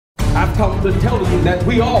I've come to tell you that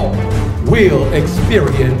we all will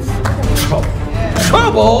experience trouble.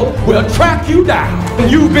 Trouble will track you down. When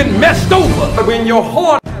you've been messed over, when your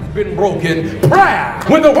heart has been broken, prayer.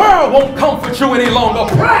 When the world won't comfort you any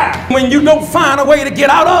longer, prayer. When you don't find a way to get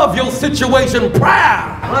out of your situation,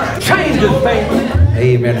 prayer changes things.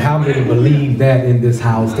 Amen. How many believe that in this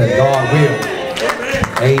house, that God will,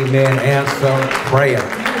 amen, answer prayer?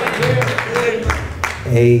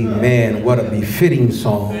 Amen. What a befitting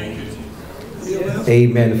song,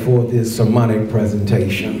 amen, for this sermonic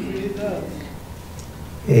presentation.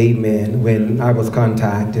 Amen. When I was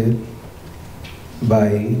contacted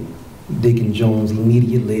by Deacon Jones,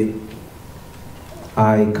 immediately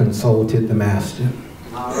I consulted the Master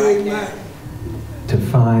to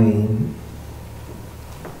find,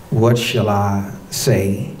 what shall I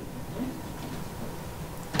say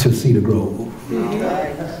to Cedar Grove?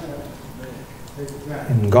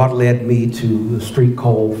 And God led me to a street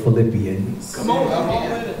called Philippians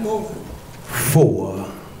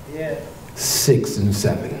 4, 6, and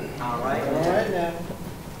 7.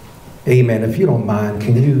 Amen. If you don't mind,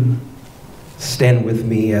 can you stand with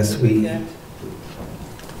me as we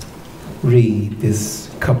read this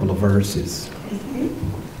couple of verses?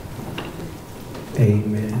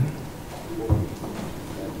 Amen.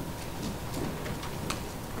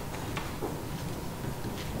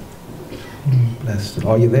 Blessed.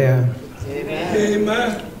 Are you there?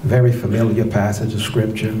 Amen. Very familiar passage of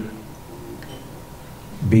scripture.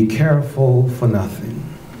 Be careful for nothing,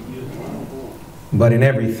 but in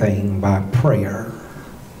everything by prayer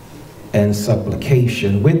and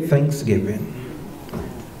supplication with thanksgiving,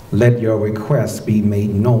 let your requests be made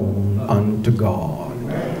known unto God.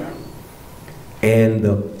 And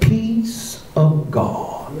the peace of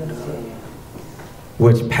God,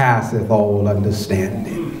 which passeth all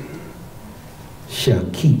understanding, shall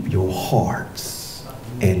keep your hearts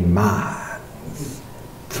and minds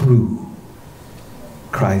through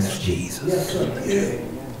Christ Jesus.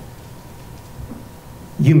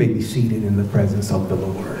 You may be seated in the presence of the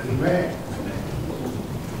Lord.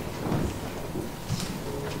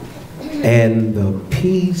 And the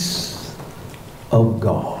peace of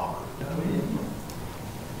God.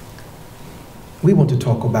 We want to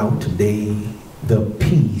talk about today the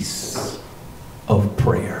peace of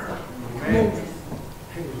prayer.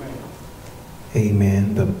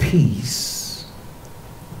 Amen. The peace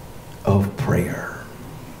of prayer.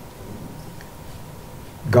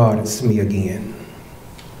 God, it's me again,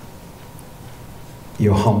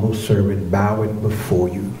 your humble servant, bowing before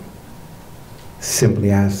you,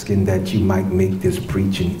 simply asking that you might make this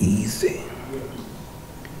preaching easy.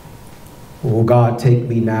 Oh God, take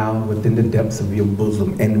me now within the depths of your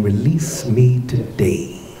bosom and release me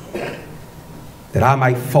today, that I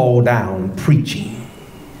might fall down preaching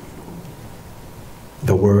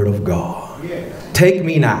the word of God. Take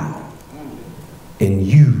me now and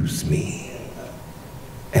use me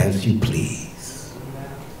as you please.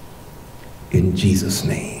 In Jesus'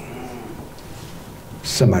 name.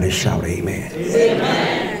 Somebody shout amen.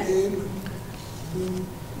 Amen.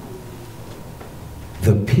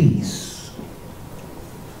 The peace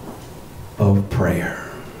of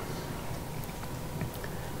prayer.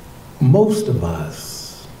 Most of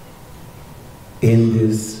us in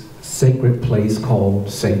this sacred place called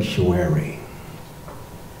sanctuary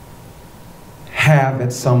have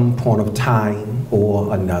at some point of time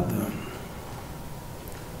or another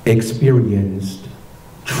experienced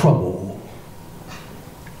trouble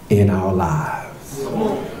in our lives.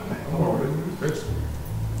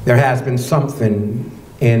 There has been something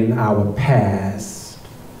in our past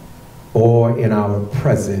or in our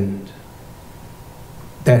present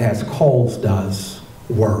that has caused us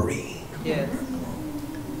worry. Yes.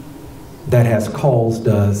 That has caused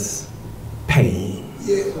us pain.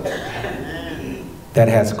 Yes. That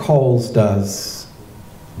has caused us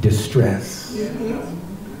distress,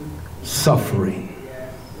 suffering,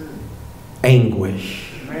 anguish,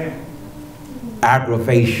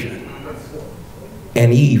 aggravation,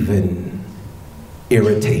 and even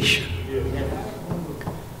irritation.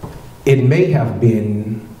 It may have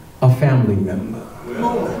been a family member.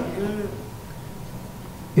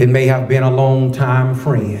 It may have been a long-time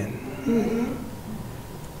friend.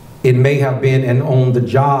 It may have been an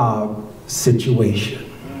on-the-job situation.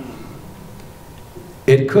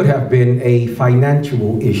 It could have been a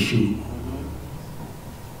financial issue.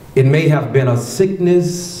 It may have been a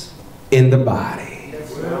sickness in the body.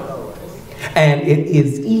 And it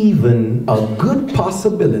is even a good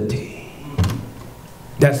possibility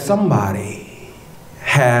that somebody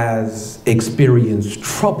has experienced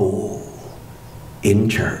trouble in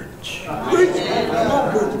church.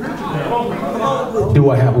 Do Do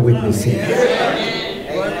I have a witness here?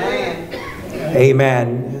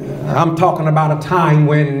 Amen. I'm talking about a time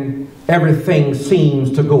when everything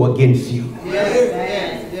seems to go against you.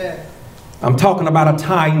 I'm talking about a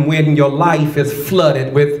time when your life is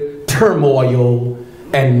flooded with turmoil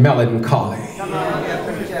and melancholy.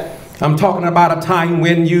 I'm talking about a time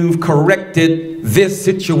when you've corrected this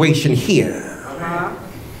situation here,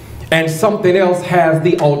 and something else has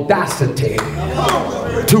the audacity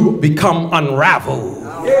to become unraveled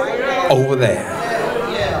over there.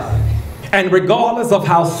 And regardless of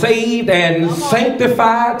how saved and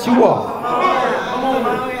sanctified you are,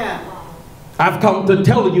 I've come to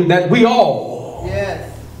tell you that we all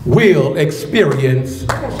will experience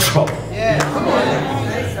trouble.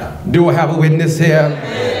 Do I have a witness here?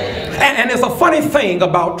 And it's a funny thing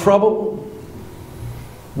about trouble,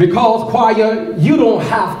 because choir, you don't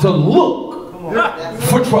have to look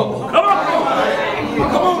for trouble.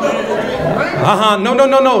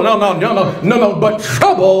 No, but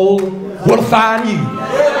trouble will find you.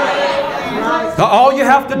 All you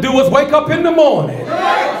have to do is wake up in the morning.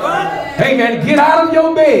 Amen. Get out of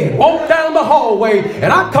your bed, walk down the hallway,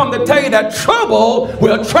 and I come to tell you that trouble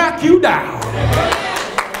will track you down.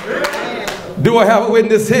 Do I have a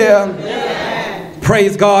witness here?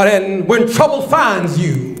 Praise God. And when trouble finds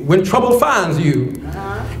you,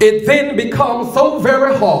 it then becomes so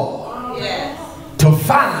very hard to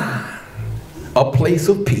find a place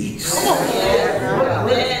of peace.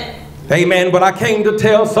 Amen. But I came to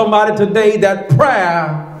tell somebody today that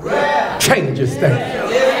prayer changes things.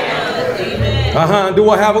 Do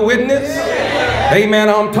I have a witness? Amen.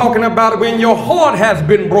 I'm talking about when your heart has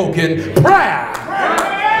been broken, prayer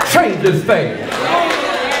changes things.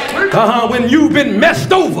 When you've been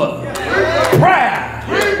messed over, prayer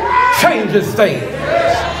changes things.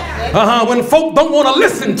 When folk don't want to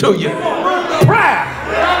listen to you, prayer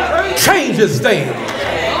changes things.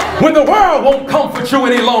 When the world won't comfort you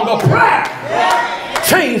any longer, prayer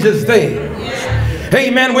changes things.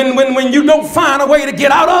 Amen. When you don't find a way to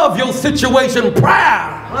get out of your situation,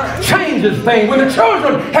 prayer changes things. When the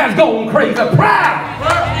children has gone crazy, prayer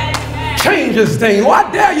changes things. Oh,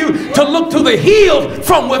 I dare you to look to the hills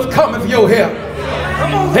from which cometh your help.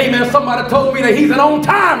 Amen. Somebody told me that he's an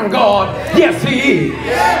on-time God. Yes, he is.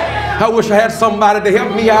 I wish I had somebody to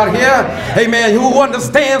help me out here. Amen. Who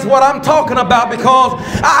understands what I'm talking about, because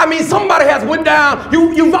I mean, somebody has went down.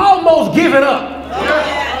 You've almost given up.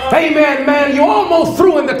 Amen, man. You almost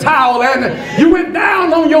threw in the towel, and you went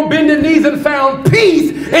down on your bended knees and found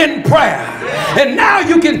peace in prayer. And now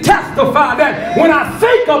you can testify that when I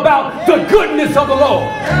think about the goodness of the Lord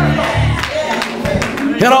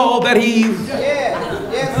and all that he's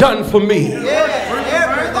done for me.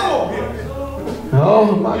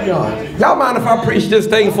 Oh my God. Y'all mind if I preach this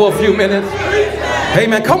thing for a few minutes?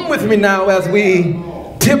 Amen. Come with me now as we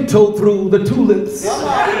tiptoe through the tulips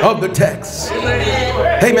of the text.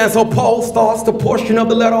 Amen. So Paul starts the portion of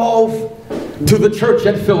the letter off to the church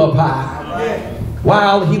at Philippi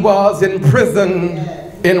while he was in prison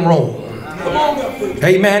in Rome.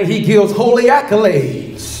 Amen. He gives holy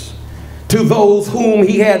accolades to those whom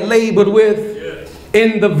he had labored with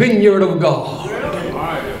in the vineyard of God.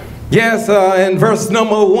 Yes, in verse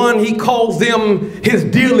number 1, he calls them his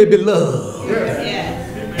dearly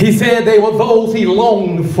beloved. He said they were those he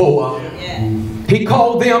longed for. He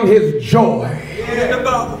called them his joy.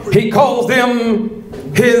 He calls them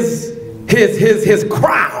his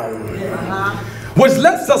crown. Which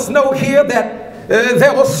lets us know here that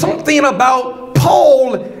there was something about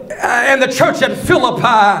Paul and the church at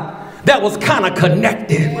Philippi that was kind of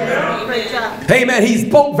connected. Amen. He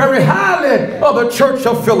spoke very highly of the church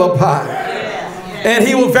of Philippi. And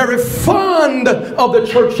he was very fond of the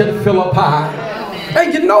church at Philippi.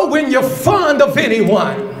 And you know, when you're fond of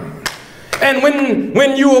anyone, and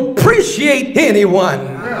when you appreciate anyone,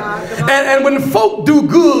 and when folk do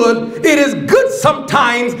good, it is good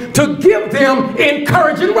sometimes to give them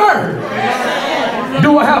encouraging words.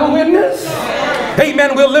 Do I have a witness?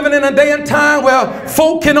 Amen. We're living in a day and time where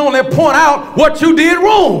folk can only point out what you did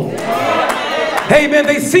wrong. Amen.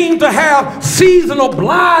 They seem to have seasonal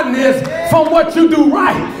blindness from what you do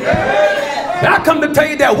right. I come to tell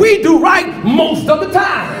you that we do right most of the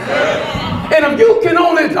time. And if you can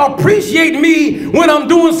only appreciate me when I'm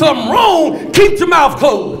doing something wrong, keep your mouth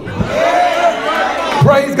closed.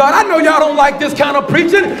 Praise God. I know y'all don't like this kind of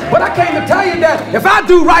preaching, but I came to tell you that if I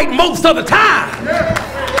do right most of the time,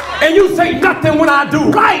 and you say nothing when I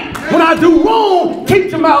do right, when I do wrong,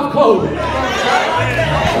 keep your mouth closed.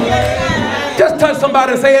 Just touch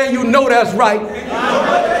somebody and say, and you know that's right.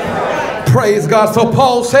 Praise God. So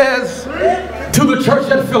Paul says to the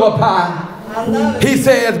church at Philippi, he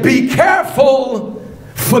says, be careful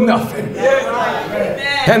for nothing.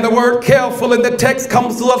 And the word careful in the text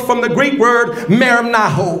comes to us from the Greek word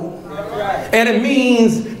merimnaho. And it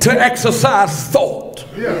means to exercise thought.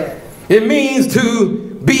 It means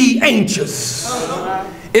to be anxious.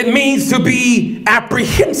 It means to be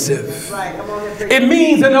apprehensive. It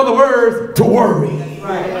means, in other words, to worry.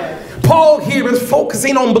 Paul here is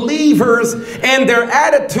focusing on believers and their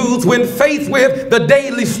attitudes when faced with the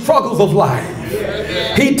daily struggles of life.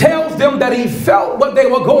 He tells them that he felt what they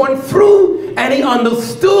were going through and he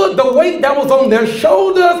understood the weight that was on their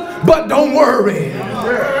shoulders, but don't worry.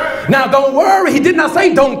 Now, don't worry. He did not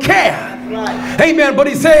say don't care. Amen. But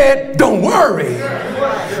he said, don't worry.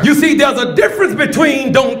 You see, there's a difference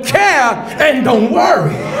between don't care and don't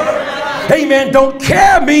worry. Amen. Don't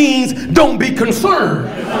care means don't be concerned.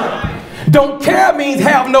 Don't care means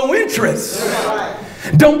have no interest.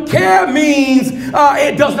 Don't care means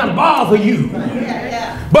it does not bother you.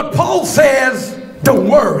 But Paul says, don't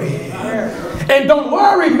worry. And don't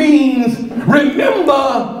worry means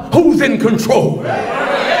remember who's in control.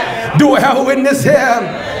 Do I have a witness here?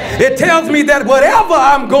 It tells me that whatever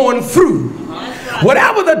I'm going through,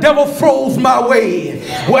 whatever the devil throws my way,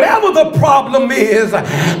 whatever the problem is,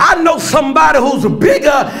 I know somebody who's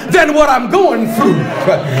bigger than what I'm going through.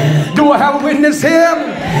 Do I have a witness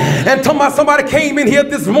here? And somebody came in here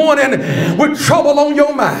this morning with trouble on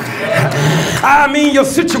your mind. I mean, your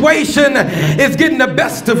situation is getting the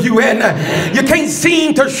best of you and you can't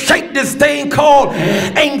seem to shake this thing called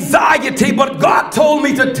anxiety. But God told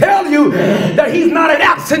me to tell you that he's not an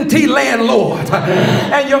absentee landlord.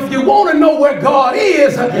 And if you want to know where God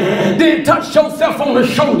is, then touch yourself on the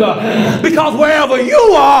shoulder, because wherever you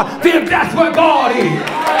are, then that's where God is.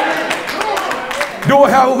 Do I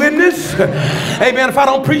have a witness? Amen. If I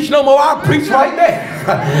don't preach no more, I'll preach right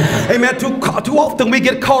there. Amen. Too often we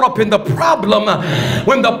get caught up in the problem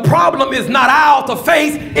when the problem is not ours to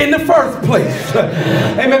face in the first place.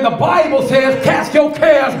 Amen. The Bible says, cast your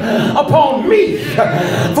cares upon me,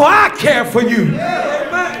 for I care for you.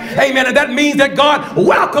 Amen. And that means that God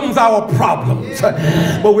welcomes our problems.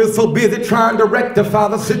 But we're so busy trying to rectify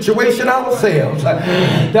the situation ourselves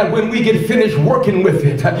that when we get finished working with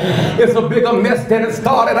it, it's a bigger mess than it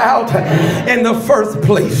started out in the first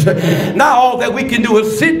place. Now all that we can do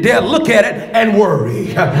is sit there, look at it, and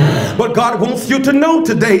worry. But God wants you to know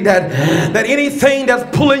today that anything that's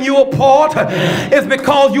pulling you apart is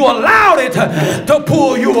because you allowed it to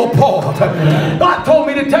pull you apart. God told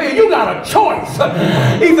me to tell you, you got a choice.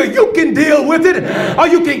 Either you can deal with it or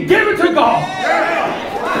you can give it to God.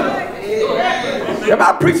 Am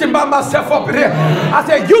I preaching by myself up in here? I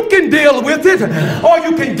said you can deal with it or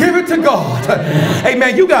you can give it to God.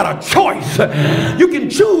 Amen. You got a choice. You can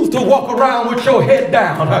choose to walk around with your head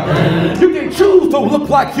down. You can choose to look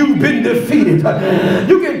like you've been defeated.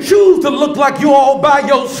 You can choose to look like you're all by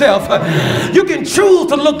yourself. You can choose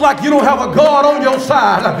to look like you don't have a God on your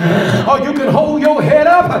side. Or you can hold your head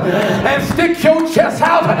up and stick your chest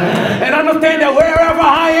out and understand that wherever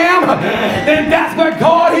I am, then that's where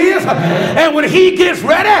God is. And when he gets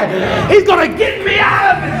ready, he's going to get me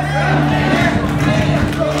out of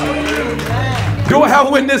it. Do I have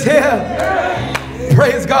a witness here?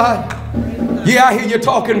 Praise God. Yeah, I hear you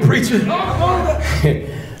talking, preacher.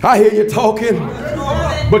 I hear you talking,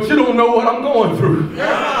 but you don't know what I'm going through.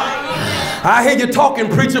 I hear you talking,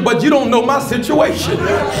 preacher, but you don't know my situation.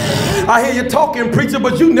 I hear you talking, preacher,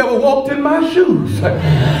 but you never walked in my shoes.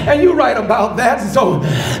 And you're right about that. So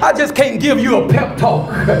I just can't give you a pep talk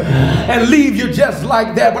and leave you just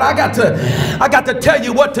like that. But I got to tell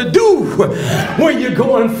you what to do when you're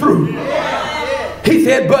going through. He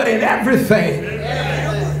said, but in everything,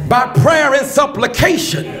 by prayer and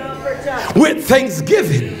supplication, with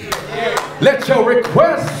thanksgiving, let your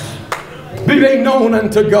requests be made known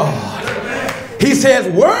unto God. He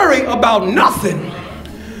says, worry about nothing,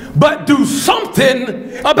 but do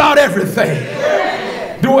something about everything.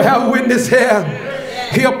 Do I have a witness here?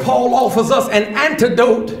 Here Paul offers us an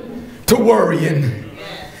antidote to worrying.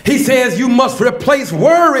 He says you must replace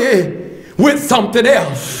worry with something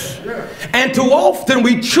else. And too often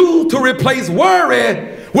we choose to replace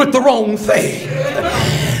worry with the wrong thing.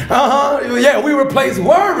 Yeah, we replace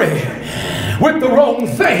worry with the wrong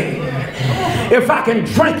thing. If I can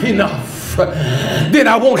drink enough, then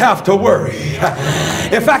I won't have to worry.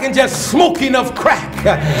 If I can just smoke enough crack,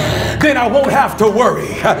 then I won't have to worry.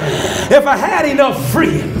 If I had enough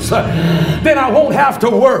friends, then I won't have to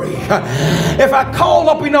worry. If I call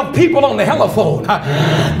up enough people on the telephone,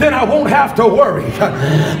 then I won't have to worry.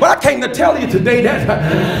 But I came to tell you today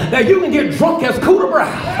that you can get drunk as Cedar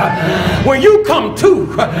Brown. When you come to,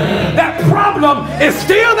 that problem is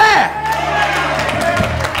still there.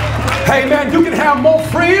 Amen. You can have more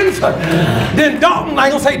friends than Donald. I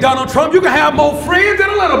ain't gonna say Donald Trump. You can have more friends in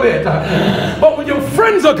a little bit. But when your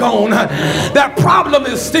friends are gone, that problem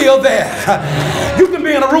is still there. You can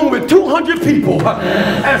be in a room with 200 people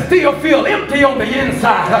and still feel empty on the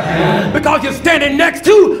inside because you're standing next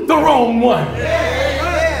to the wrong one.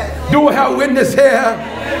 Do I have a witness here?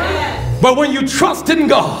 But when you trust in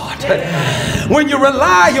God, when you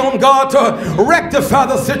rely on God to rectify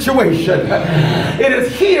the situation, it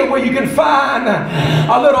is here where you can find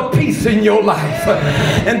a little peace in your life.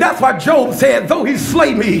 And that's why Job said, though he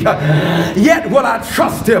slay me, yet will I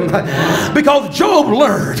trust him. Because Job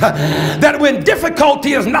learned that when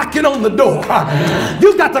difficulty is knocking on the door,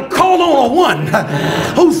 you've got to call on a one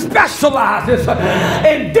who specializes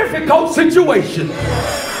in difficult situations.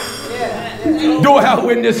 Do I have a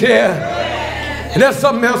witness here? And there's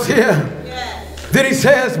something else here. Then he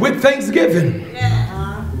says, with thanksgiving,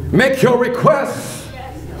 make your requests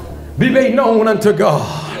be made known unto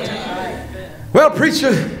God. Well,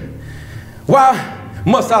 preacher, why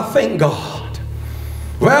must I thank God?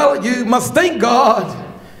 Well, you must thank God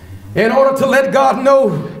in order to let God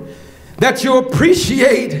know that you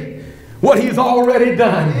appreciate what he's already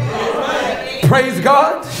done. Praise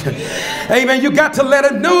God. Amen. You got to let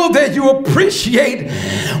him know that you appreciate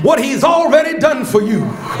what he's already done for you.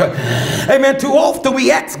 Amen. Too often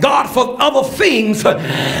we ask God for other things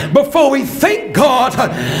before we thank God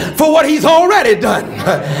for what he's already done.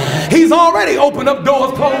 He's already opened up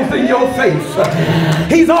doors closed in your face.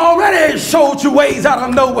 He's already showed you ways out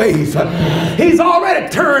of no ways. He's already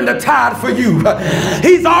turned the tide for you.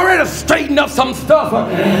 He's already straightened up some stuff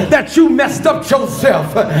that you messed up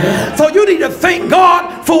yourself. So you need to thank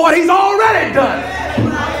God for what he's already done.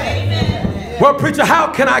 Well, preacher,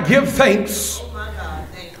 how can I give thanks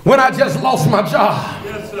when I just lost my job?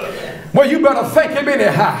 Well, you better thank him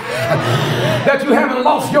anyhow that you haven't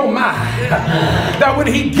lost your mind, that when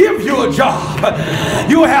he gives you a job,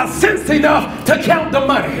 you have sense enough to count the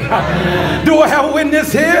money. Do I have a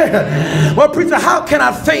witness here? Well, preacher, how can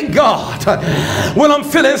I thank God when I'm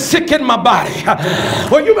feeling sick in my body?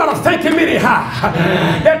 Well, you better thank him anyhow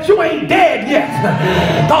that you ain't dead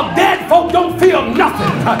yet, because dead folk don't feel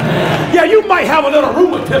nothing. Yeah, you might have a little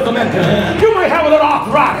rheumatism and you might have a little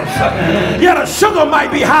arthritis. Yeah, the sugar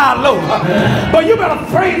might be high or low. But you better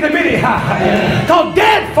praise him anyhow, because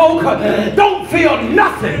dead folk don't feel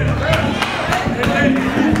nothing.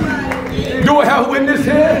 Do I have a witness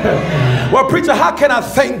here? Well, preacher, how can I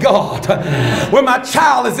thank God when my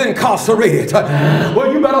child is incarcerated?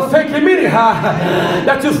 Well, you better thank him anyhow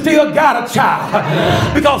that you still got a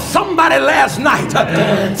child, because somebody last night,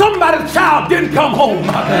 somebody's child didn't come home.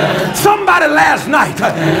 Somebody last night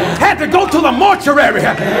had to go to the mortuary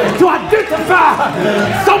to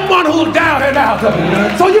identify someone who's down and out.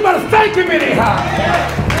 So you better thank him anyhow.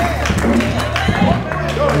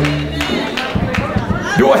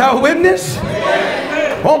 Do I have a witness?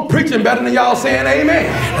 I'm preaching better than y'all saying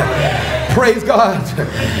amen. Praise God.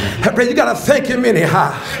 You got to thank him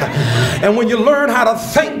anyhow. And when you learn how to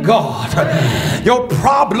thank God, your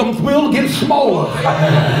problems will get smaller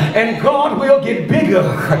and God will get bigger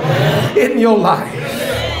in your life.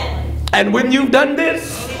 And when you've done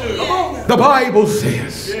this, the Bible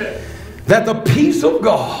says that the peace of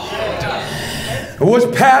God,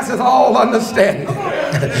 which passes all understanding,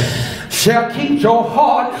 shall keep your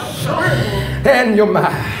hearts and your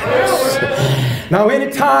minds. Now,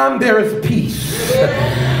 anytime there is peace,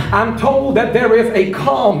 I'm told that there is a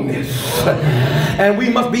calmness. And we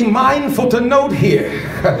must be mindful to note here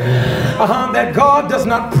that God does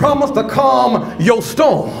not promise to calm your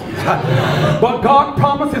storm, but God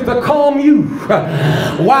promises to calm you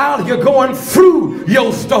while you're going through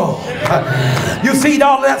your storm. You see,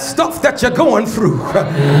 all that stuff that you're going through,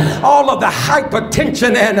 all of the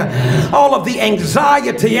hypertension and all of the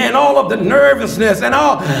anxiety and all of the nervousness and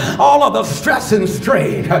all of the stress and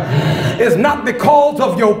strain is not because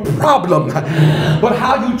of your problem, but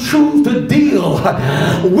how you choose to deal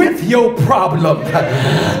with your problem.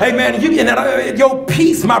 Amen. Your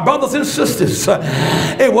peace, my brothers and sisters,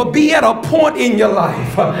 it will be at a point in your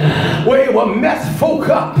life where it will mess folk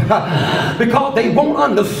up because they won't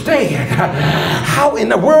understand how in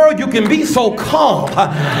the world you can be so calm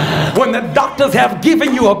when the doctors have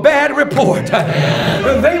given you a bad report.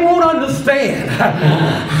 They won't understand understand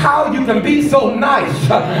how you can be so nice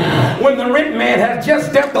when the rent man has just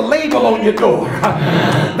stamped the label on your door.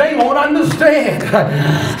 They won't understand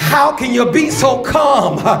how can you be so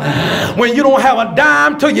calm when you don't have a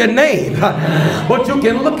dime to your name, but you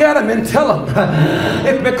can look at them and tell them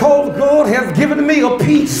it's because God has given me a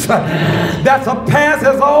peace that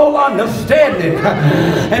surpasses all understanding.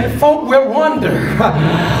 And folk will wonder,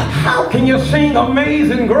 how can you sing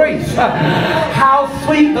Amazing Grace? How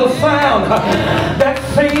sweet the sound that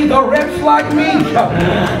saves a wretch like me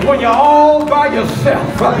when you're all by yourself.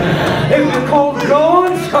 It's because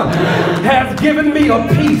God has given me a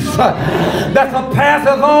peace that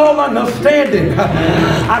surpasses all understanding.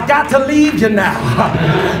 I got to leave you now,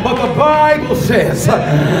 but the Bible says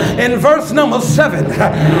in verse number 7,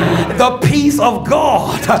 the peace of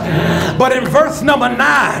God. But in verse number 9,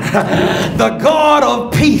 the God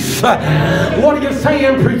of peace. What are you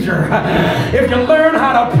saying, preacher? If you learn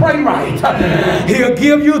how to pray right, he'll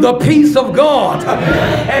give you the peace of God.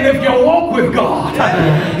 And if you walk with God,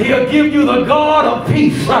 he'll give you the God of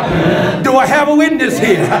peace. Do I have a witness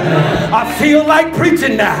here? I feel like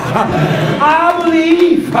preaching now. I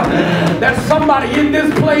believe that somebody in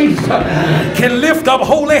this place can lift up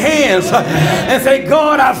holy hands and say,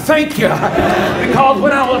 God, I thank you, because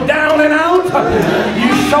when I was down and out,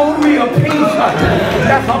 you showed me a peace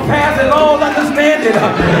that surpasses all understanding.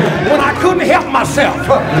 When I couldn't help myself,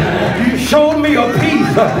 you showed me a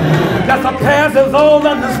peace that surpasses all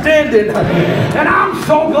understanding. And I'm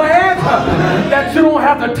so glad that you don't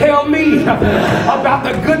have to tell me about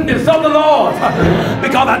the goodness of the Lord,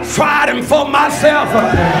 because I tried him for myself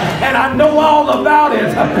and I know all about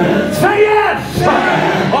it. Say yes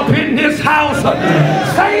up in this house.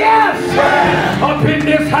 Say yes up in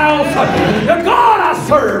this house. The God I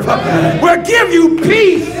serve will give you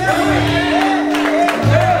peace.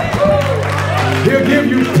 He'll give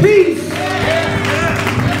you peace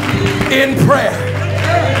in prayer.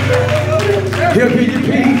 He'll give you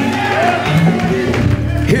peace.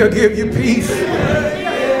 He'll give you peace.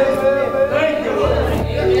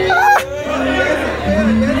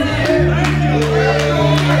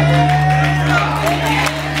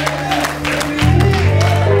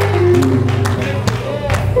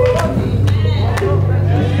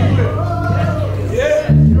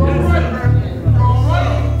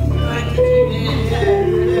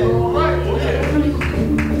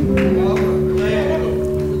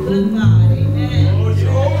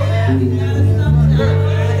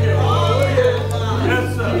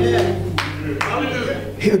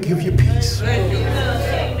 He'll give you peace.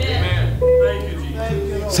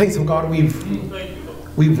 Saints of God,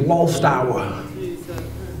 we've lost our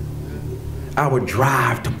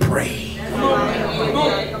drive to pray.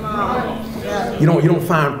 You don't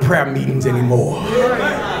find prayer meetings anymore.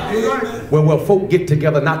 Where folk get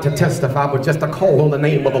together not to testify, but just to call on the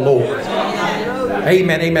name of the Lord.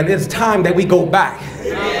 Amen, amen. It's time that we go back,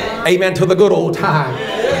 amen, to the good old time,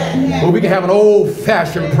 where we can have an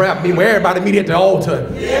old-fashioned prayer meeting where everybody meet at the altar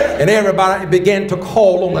and everybody begin to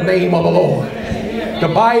call on the name of the Lord. The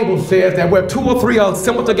Bible says that where 2 or 3 are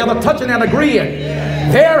assembled together, touching and agreeing,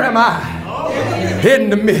 there am I in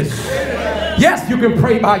the midst. Yes, you can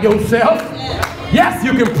pray by yourself. Yes,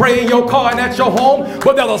 you can pray in your car and at your home,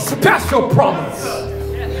 but there's a special promise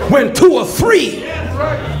when 2 or 3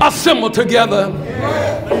 assemble together,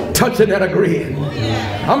 touching and agreeing.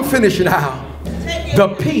 I'm finishing out.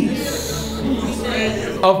 The peace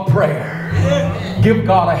of prayer. Give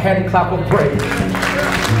God a hand clap of praise.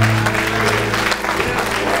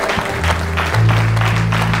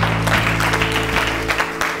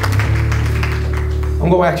 I'm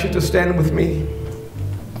going to ask you to stand with me.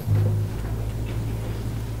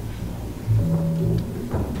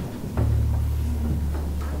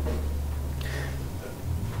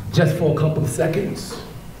 Just for a couple of seconds,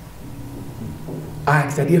 I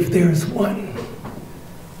ask that if there's one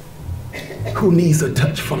who needs a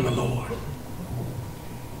touch from the Lord,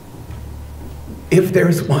 if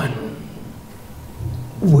there's one,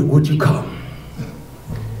 would you come?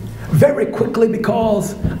 Very quickly,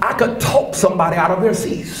 because I could talk somebody out of their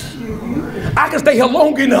seats. I can stay here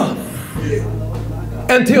long enough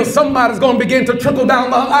until somebody's going to begin to trickle down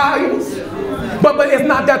the aisles. But it's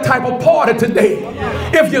not that type of party today.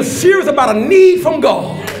 If you're serious about a need from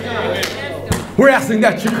God, we're asking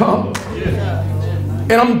that you come.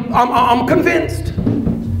 And I'm convinced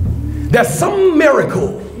that some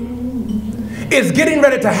miracle is getting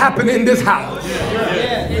ready to happen in this house.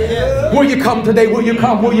 Will you come today? Will you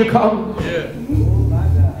come? Will you come?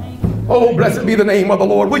 Oh, blessed be the name of the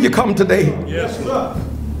Lord. Will you come today? Yes, sir.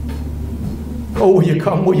 Oh, will you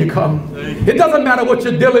come? Will you come? It doesn't matter what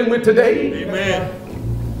you're dealing with today. Amen.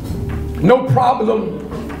 No problem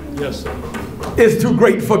is too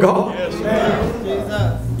great for God.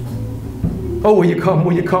 Oh, will you come?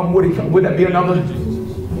 Will you come? Would that be another?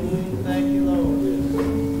 Thank you, Lord.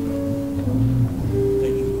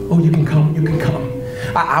 Oh, you can come. You can come.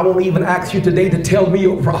 I won't even ask you today to tell me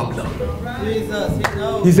your problem. Jesus, He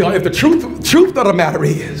knows. You see, if the truth of the matter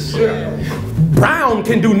is, Brown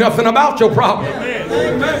can do nothing about your problem.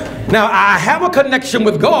 Now, I have a connection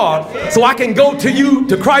with God, so I can go to you,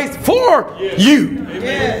 to Christ for you.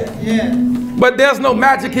 But there's no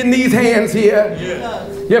magic in these hands here.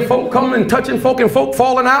 Yeah, folk coming and touching folk and folk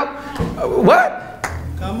falling out. What?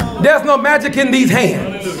 There's no magic in these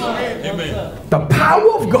hands. The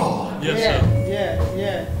power of God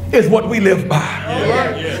is what we live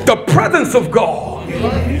by. The presence of God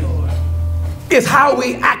is how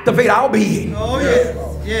we activate our being.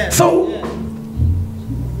 So,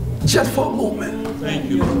 just for a moment,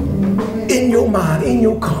 in your mind, in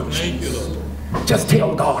your conscience, just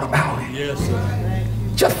tell God about it.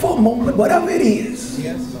 Just for a moment, whatever it is,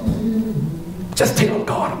 just tell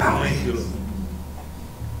God about it.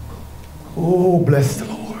 Oh, bless the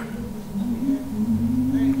Lord.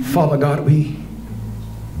 Father God, we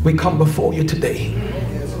come before you today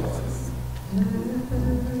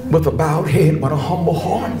with a bowed head, but a humble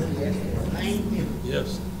heart.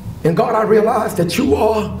 And God, I realize that you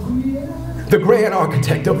are the grand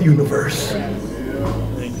architect of the universe.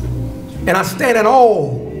 And I stand in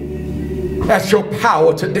awe at your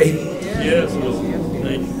power today.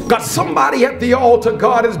 God, somebody at the altar,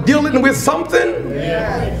 God, is dealing with something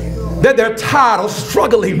that they're tired of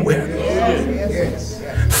struggling with.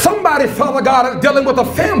 Somebody, Father God, is dealing with a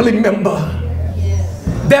family member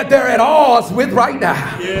that they're at odds with right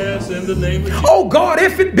now. Oh God,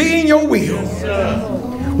 if it be in your will,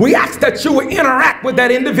 we ask that you will interact with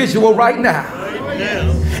that individual right now.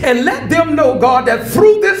 And let them know, God, that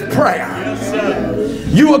through this prayer,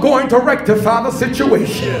 you are going to rectify the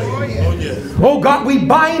situation. Oh God, we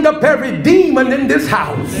bind up every demon in this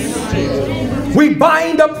house. We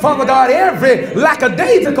bind up, Father God, every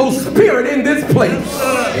lackadaisical spirit in this place.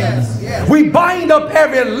 We bind up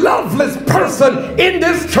every loveless person in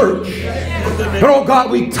this church. And oh God,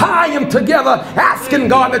 we tie them together, asking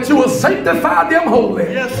God that you will sanctify them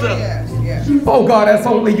wholly. Oh God, that's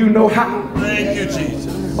only you know how. Thank you, Jesus.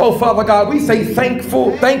 Oh Father God, we say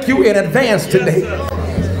thank you in advance today,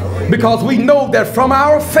 because we know that from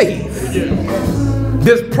our faith,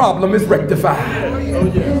 this problem is rectified.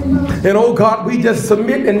 And oh God, we just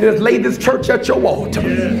submit and just lay this church at your altar.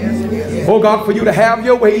 Oh God, for you to have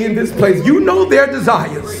your way in this place. You know their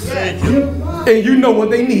desires, and you know what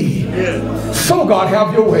they need. So God,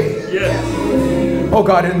 have your way. Oh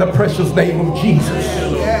God, in the precious name of Jesus,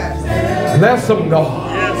 bless them, God.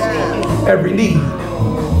 Every need,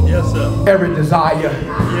 every desire,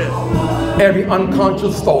 every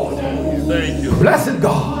unconscious thought. Blessed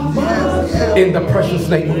God, in the precious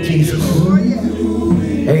name of Jesus.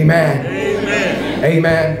 Amen.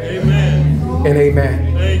 Amen. And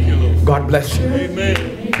amen. Thank you, Lord. God bless you. Amen.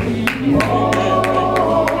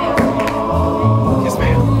 Yes,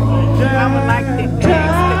 ma'am. I would like to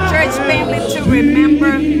ask the church family to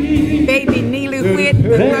remember baby Neely Witt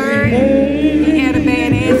III. He had a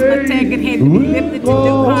bad asthma attack and had to be lifted to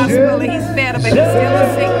Duke Hospital. He's fed up and he's still a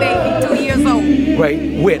sick baby, 2 years old. Great.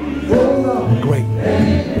 Witt. Great.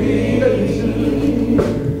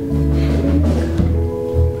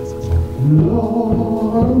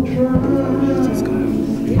 Lord, I'm trying to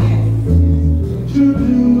do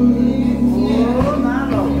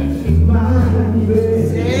my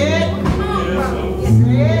best.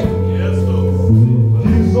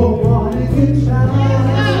 You're so bright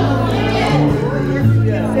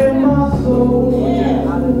in my soul,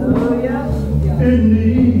 it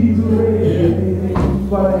needs rain,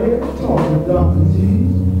 but I had to talk to Dr. G.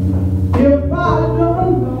 If I don't know.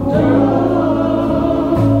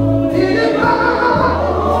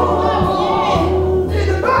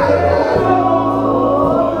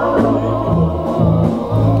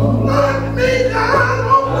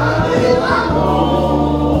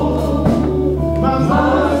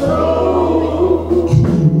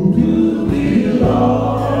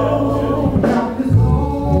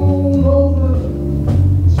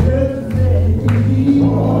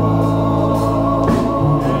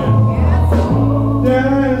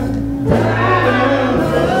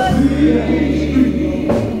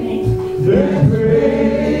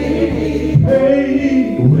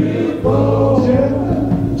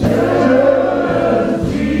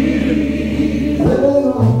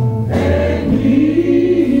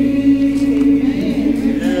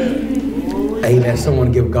 Amen.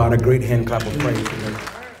 Someone give God a great hand clap of praise.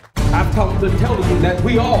 I've come to tell you that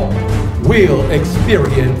we all will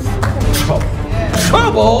experience trouble.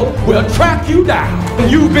 Trouble will track you down. When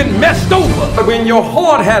you've been messed over, when your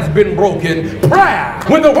heart has been broken, prayer.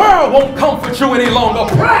 When the world won't comfort you any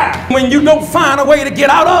longer, prayer. When you don't find a way to get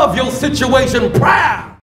out of your situation, prayer.